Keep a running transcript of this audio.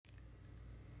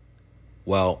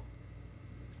Well,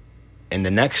 in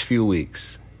the next few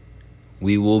weeks,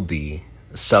 we will be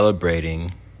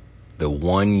celebrating the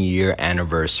 1-year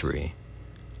anniversary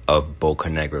of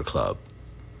Bocanegra Club.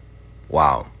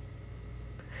 Wow.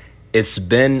 It's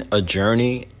been a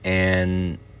journey,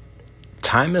 and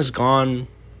time has gone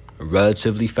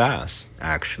relatively fast,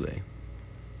 actually.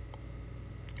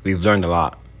 We've learned a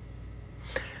lot.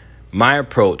 My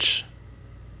approach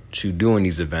to doing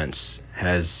these events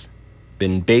has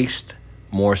been based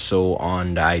more so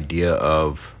on the idea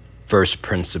of first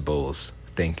principles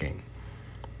thinking.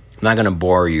 I'm not going to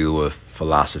bore you with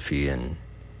philosophy and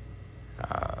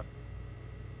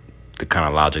the kind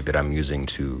of logic that I'm using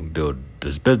to build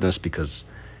this business, because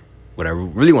what I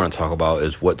really want to talk about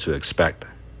is what to expect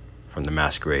from the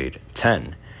Masquerade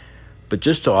 10. But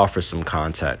just to offer some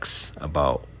context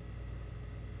about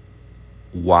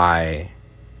why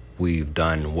we've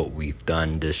done what we've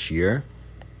done this year,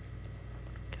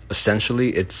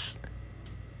 essentially it's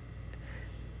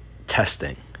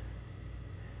testing.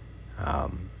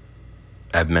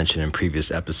 I've mentioned in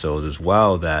previous episodes as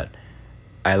well that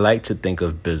I like to think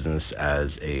of business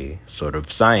as a sort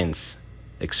of science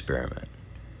experiment.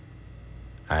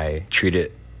 I treat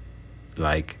it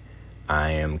like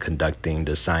I am conducting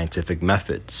the scientific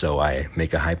method. So I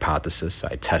make a hypothesis,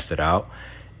 I test it out,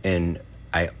 and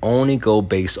I only go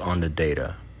based on the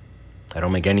data. I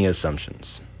don't make any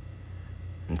assumptions.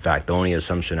 In fact, the only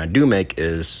assumption I do make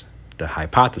is the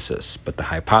hypothesis, but the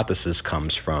hypothesis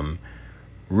comes from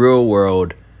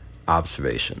real-world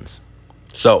observations.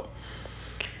 So,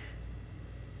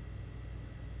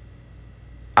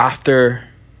 after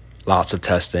lots of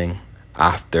testing,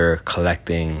 after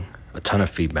collecting a ton of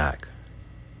feedback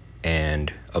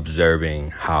and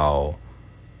observing how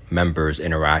members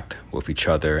interact with each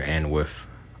other and with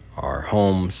our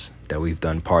homes that we've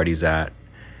done parties at,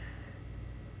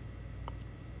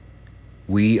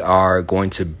 we are going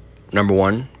to, number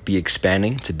one, be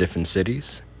expanding to different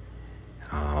cities.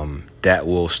 That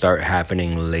will start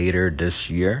happening later this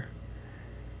year.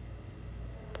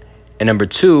 And number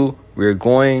two, we're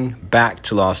going back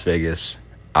to Las Vegas,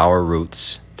 our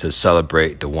roots, to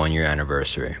celebrate the 1-year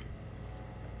anniversary.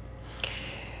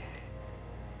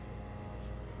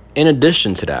 In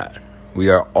addition to that, we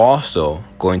are also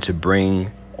going to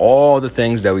bring all the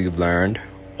things that we've learned,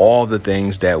 all the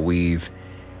things that we've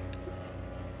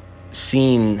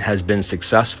seen has been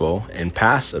successful in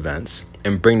past events,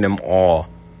 and bring them all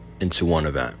into one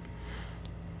event.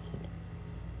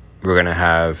 We're going to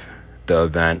have the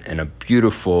event in a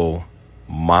beautiful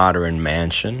modern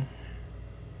mansion.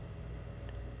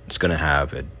 It's going to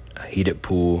have a heated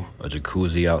pool, a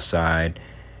jacuzzi outside.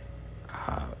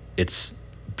 It's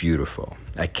beautiful.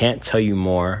 I can't tell you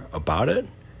more about it,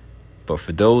 but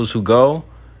for those who go,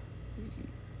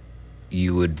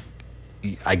 you would,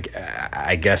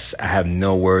 I guess I have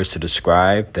no words to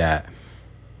describe that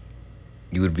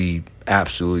you would be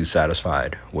absolutely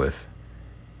satisfied with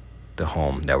the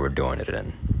home that we're doing it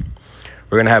in.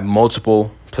 We're going to have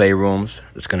multiple playrooms.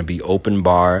 It's going to be open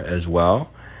bar as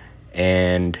well.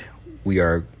 And we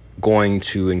are going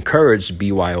to encourage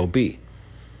BYOB.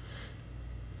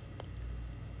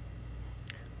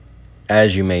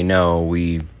 As you may know,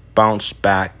 we bounced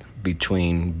back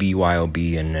between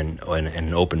BYOB and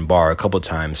an open bar a couple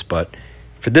times. But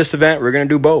for this event, we're going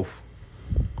to do both.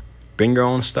 Bring your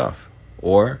own stuff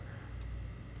or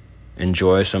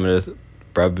enjoy some of the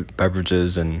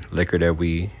beverages and liquor that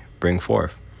we bring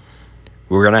forth.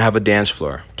 We're going to have a dance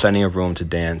floor, plenty of room to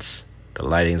dance. The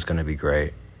lighting is going to be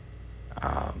great.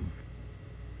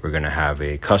 We're going to have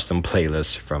a custom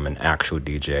playlist from an actual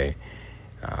DJ.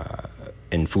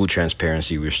 In full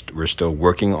transparency, we're still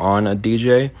working on a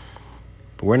DJ,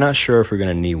 but we're not sure if we're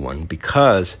going to need one,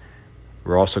 because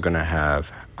we're also going to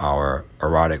have our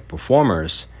erotic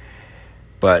performers,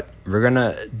 but we're going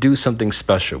to do something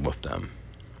special with them.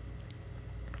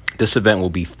 This event will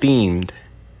be themed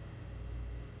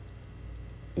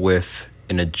with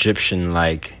an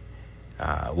Egyptian-like,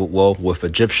 with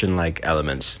Egyptian-like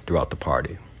elements throughout the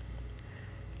party.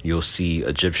 You'll see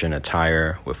Egyptian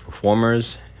attire with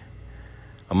performers,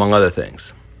 among other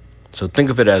things. So think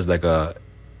of it as like an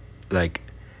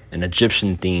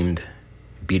Egyptian-themed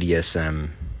BDSM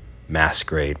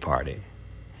masquerade party.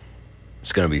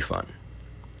 It's going to be fun.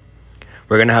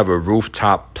 We're going to have a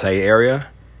rooftop play area.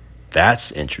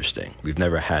 That's interesting. We've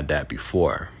never had that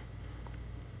before.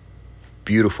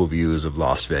 Beautiful views of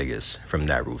Las Vegas from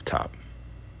that rooftop.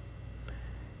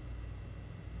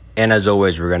 And as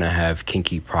always, we're going to have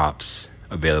kinky props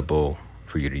available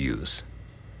for you to use.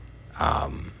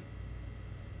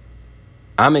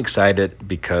 I'm excited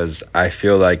because I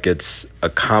feel like it's a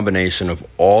combination of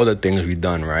all the things we've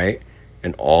done, right?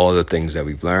 and all the things that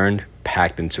we've learned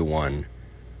packed into one.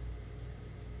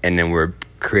 And then we're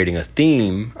creating a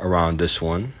theme around this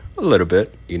one a little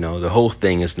bit. You know, the whole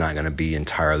thing is not going to be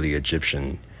entirely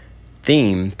Egyptian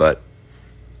themed, but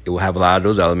it will have a lot of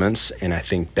those elements, and I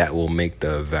think that will make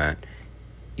the event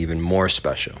even more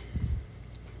special.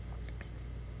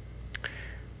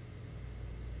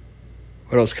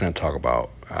 What else can I talk about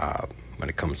when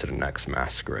it comes to the next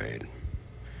Masquerade?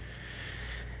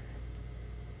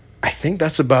 I think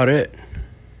that's about it.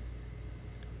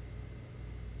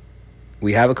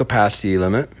 We have a capacity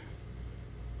limit.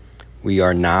 We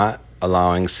are not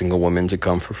allowing single women to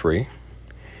come for free.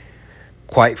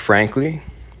 Quite frankly,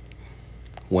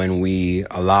 when we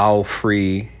allow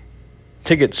free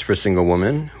tickets for single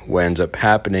women, what ends up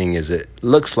happening is it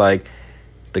looks like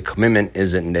the commitment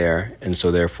isn't there, and so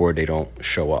therefore they don't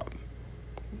show up.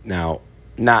 Now,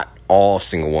 not all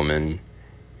single women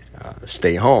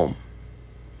stay home,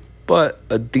 but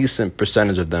a decent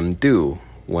percentage of them do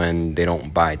when they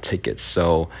don't buy tickets.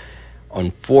 So,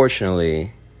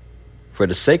 unfortunately, for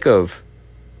the sake of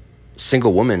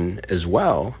single women as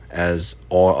well as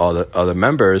all other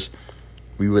members,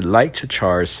 we would like to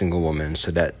charge single women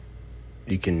so that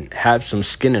you can have some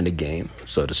skin in the game,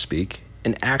 so to speak,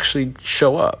 and actually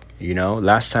show up. You know,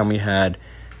 last time we had,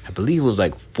 I believe it was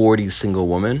like 40 single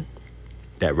women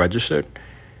that registered.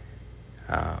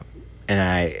 And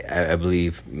I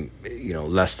believe, you know,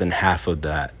 less than half of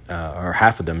that, or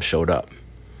half of them showed up.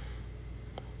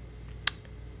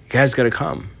 You guys got to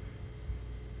come,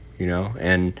 you know,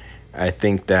 and I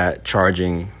think that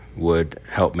charging would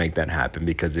help make that happen,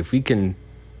 because if we can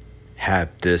have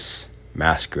this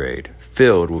masquerade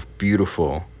filled with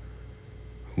beautiful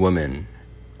women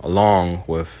along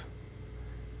with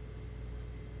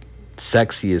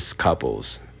sexiest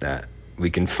couples that we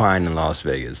can find in Las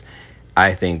Vegas,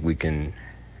 I think we can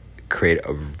create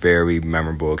a very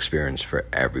memorable experience for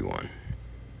everyone.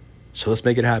 So let's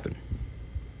make it happen.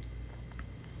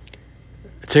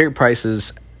 Ticket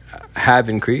prices have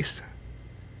increased.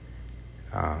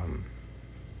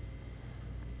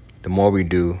 The more we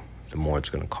do, the more it's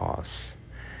going to cost.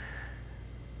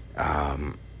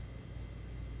 I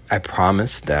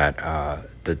promise that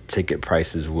the ticket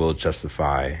prices will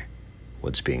justify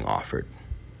what's being offered.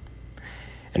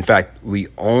 In fact, we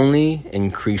only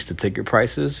increase the ticket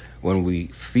prices when we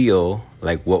feel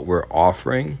like what we're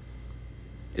offering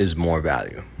is more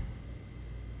value.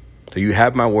 So you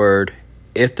have my word.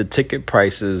 If the ticket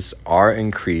prices are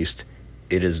increased,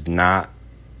 it is not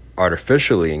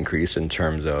artificially increased in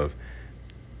terms of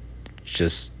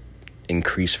just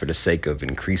increase for the sake of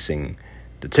increasing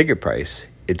the ticket price.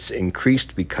 It's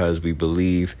increased because we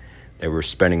believe that we're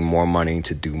spending more money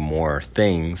to do more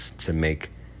things to make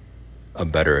a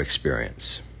better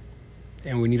experience.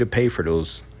 And we need to pay for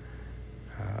those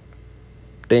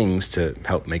things to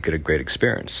help make it a great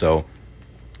experience. So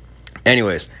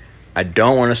anyways, I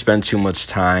don't want to spend too much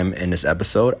time in this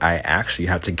episode. I actually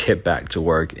have to get back to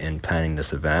work in planning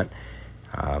this event.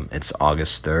 It's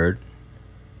August 3rd.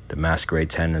 The Masquerade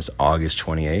 10 is August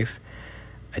 28th.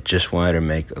 I just wanted to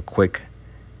make a quick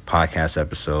podcast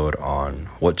episode on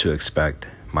what to expect,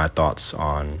 my thoughts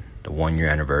on the 1 year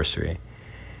anniversary.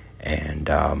 And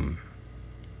I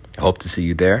hope to see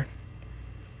you there.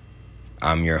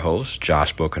 I'm your host,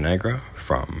 Josh Bocanegra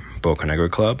from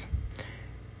Bocanegra Club.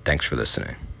 Thanks for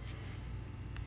listening.